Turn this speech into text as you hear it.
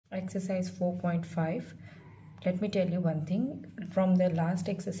Exercise 4.5. Let me tell you one thing. From the last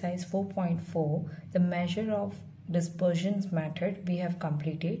exercise 4.4, the measure of dispersions method we have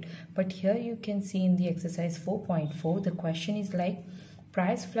completed. But here you can see in the exercise 4.4, the question is like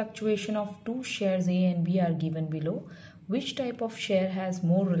price fluctuation of two shares A and B are given below. Which type of share has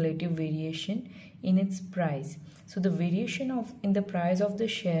more relative variation in its price? So the variation in the price of the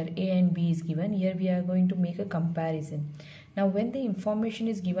share A and B is given. Here we are going to make a comparison. Now when the information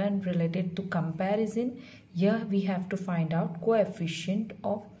is given related to comparison, here we have to find out coefficient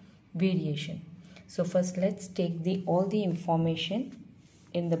of variation. So first let's take all the information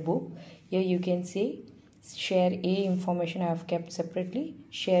in the book. Here you can see share A information I have kept separately,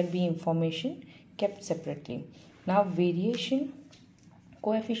 share B information kept separately. Now variation,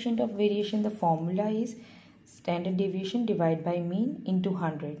 coefficient of variation, the formula is standard deviation divided by mean into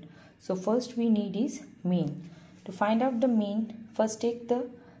 100. So first we need is mean. To find out the mean, first take the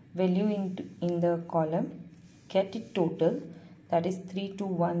value in the column, get it total, that is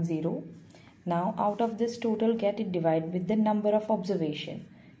 3210. Now out of this total, get it divided with the number of observation.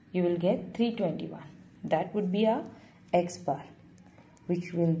 You will get 321. That would be a x bar,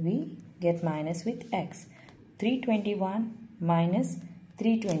 which will be get minus with x. 321 minus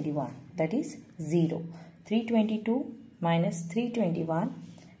 321, that is 0. 322 minus 321,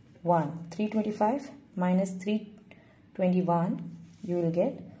 1. 325 minus 321, you will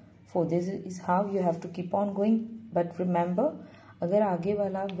get 4. This is how you have to keep on going. But remember, अगर आगे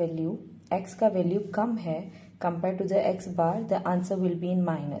वाला value x का value कम है compared to the x bar, the answer will be in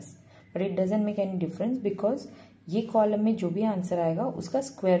minus. But it doesn't make any difference because ये column में जो भी answer आएगा उसका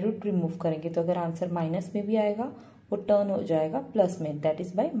स्क्वायर रूट रिमूव करेंगे. तो अगर आंसर माइनस में भी आएगा वो टर्न हो जाएगा प्लस में. That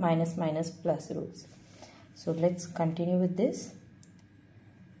is by minus minus plus rules. So let's continue with this.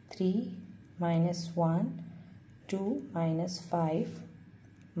 3 minus 1, 2 minus 5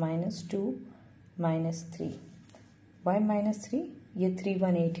 minus 2 minus 3. Why minus 3? ये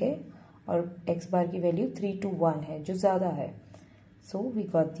 318 है और x बार की वैल्यू 321 है जो ज़्यादा है. So we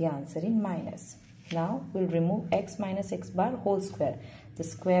got the answer in minus. Now we'll remove x minus x bar whole square. The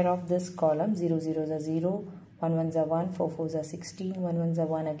square of this column, 0 0s are 0, 1 1s are 1, 4 4s are 16, 1 1s are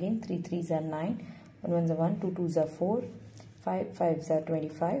 1 again, 3 3s are 9, 1 1s are 1, 2 2s are 4, 5 5s are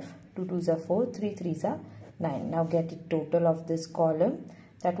 25, 2 2s are 4, 3 3s are 9. Now get the total of this column.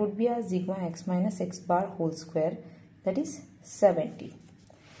 That would be a sigma x minus x bar whole square, that is 70.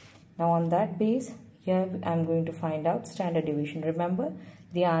 Now on that base, here I am going to find out standard deviation. Remember,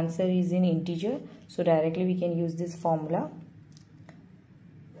 the answer is in integer, so directly we can use this formula.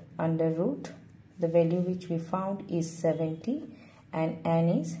 Under root, the value which we found is 70 and n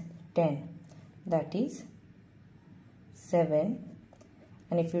is 10, that is 7.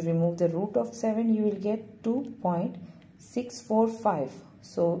 And if you remove the root of 7, you will get 2.645.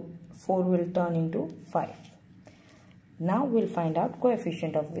 So 4 will turn into 5. Now we'll find out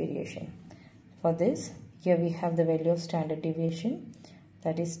coefficient of variation. For this, here we have the value of standard deviation,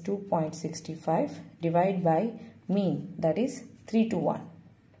 that is 2.65, divided by mean, that is 321,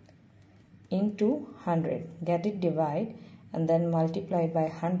 into 100. Get it divide and then multiply by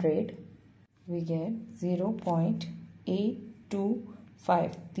 100. We get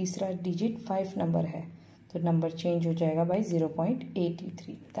 0.825. तीसरा digit 5 number है, तो number change हो जाएगा by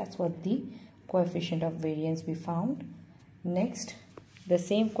 0.83. That's what the coefficient of variance we found. Next, the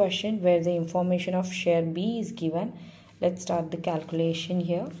same question where the information of share B is given. Let's start the calculation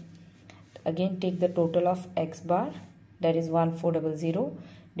here. Again, take the total of x bar, that is 1400,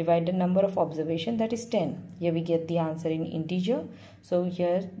 divide the number of observation, that is 10. Here we get the answer in integer. So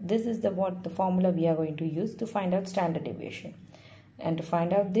here this is the formula we are going to use to find out standard deviation. And to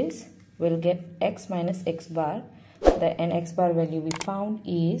find out this, we'll get x minus x bar. The x bar value we found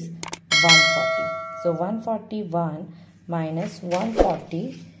is 140. So 141 minus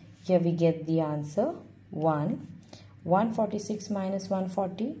 140, here we get the answer 1. 146 minus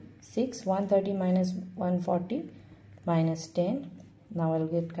 140, 6. 130 minus 140, minus 10. Now I'll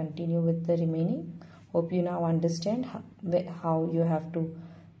continue with the remaining. Hope you now understand how you have to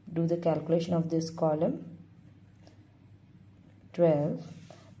do the calculation of this column. 12.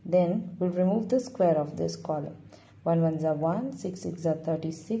 Then we'll remove the square of this column. 1 1s are 1, 6 6s are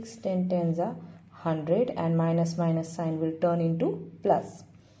 36, 10 10s are 100, and minus minus sign will turn into plus.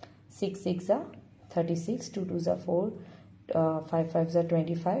 6 6 are 36, 2 2s are 4, 5 5s are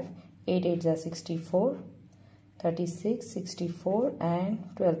 25, 8 8s are 64, 36, 64, and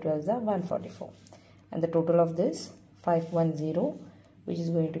 12 12s are 144. And the total of this 510, which is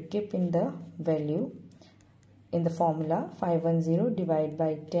going to keep in the value in the formula. 510 divided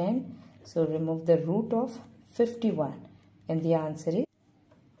by 10. So remove the root of 51 and the answer is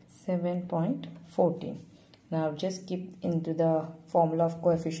 7.14. Now just keep into the formula of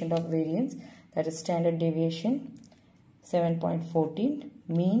coefficient of variance, that is standard deviation 7.14,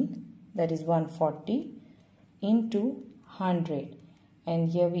 mean that is 140 into 100, and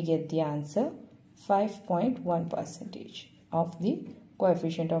here we get the answer 5.1% of the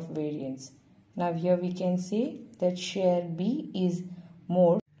coefficient of variance. Now here we can say that share B is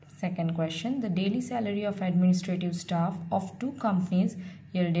more. Second question, the daily salary of administrative staff of two companies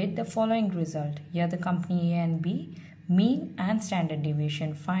yielded the following result. Here the company A and B, mean and standard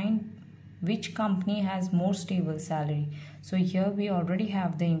deviation. Find which company has more stable salary. So here we already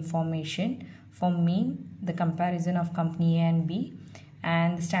have the information for mean, the comparison of company A and B,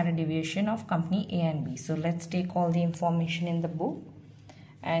 and the standard deviation of company A and B. So let's take all the information in the book.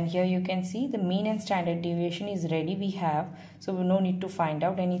 And here you can see the mean and standard deviation is ready, we have, so we no need to find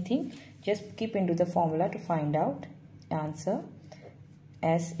out anything. Just keep into the formula to find out answer.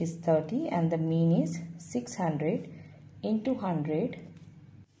 S is 30 and the mean is 600 into 100.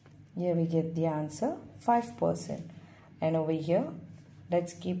 Here we get the answer 5%. And over here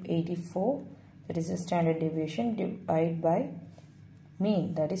let's keep 84, that is the standard deviation, divide by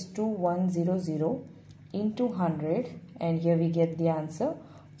mean, that is 2100 into 100, and here we get the answer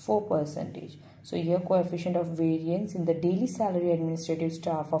 4%. So here coefficient of variance in the daily salary administrative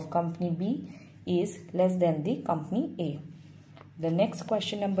staff of company B is less than the company A. The next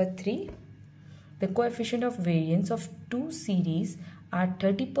question number 3. The coefficient of variance of two series are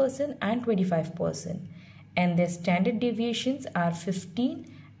 30% and 25%, and their standard deviations are 15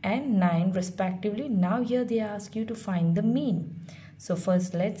 and 9 respectively. Now here they ask you to find the mean. So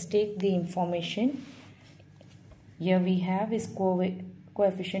first let's take the information. Here we have is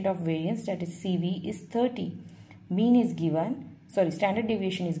coefficient of variance, that is CV, is 30. Mean is given, standard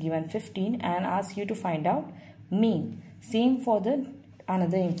deviation is given 15, and ask you to find out mean. Same for the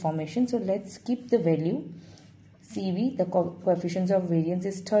another information. So let's keep the value. CV, the coefficients of variance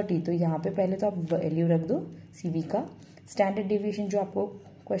is 30. तो यहाँ पे पहले तो आप value रख दो CV का. Standard deviation जो आपको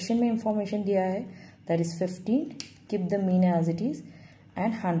question में information दिया है, that is 15. Keep the mean as it is,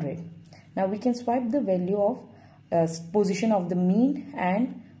 and 100. Now we can swipe the value of position of the mean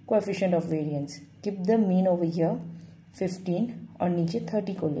and coefficient of variance. Keep the mean over here 15 और नीचे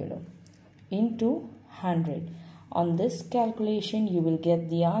 30 को ले लो into 100. On this calculation you will get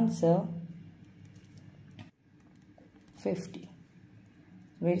the answer 50.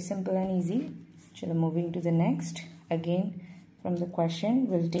 Very simple and easy. Chalo, moving to the next. Again from the question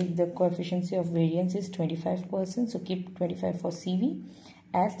we'll take the coefficient of variance is 25%, so keep 25 for CV,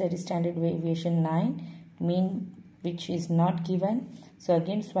 as that is standard deviation 9, mean which is not given, so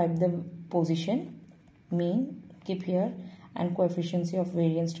again swipe the position, mean keep here, and coefficient of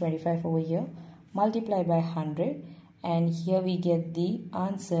variance 25 over here, multiply by 100, and here we get the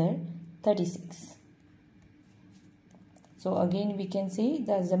answer 36. So again we can say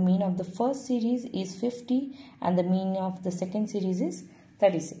that the mean of the first series is 50 and the mean of the second series is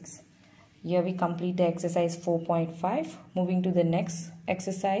 36. Here we complete the exercise 4.5. Moving to the next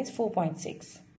exercise 4.6.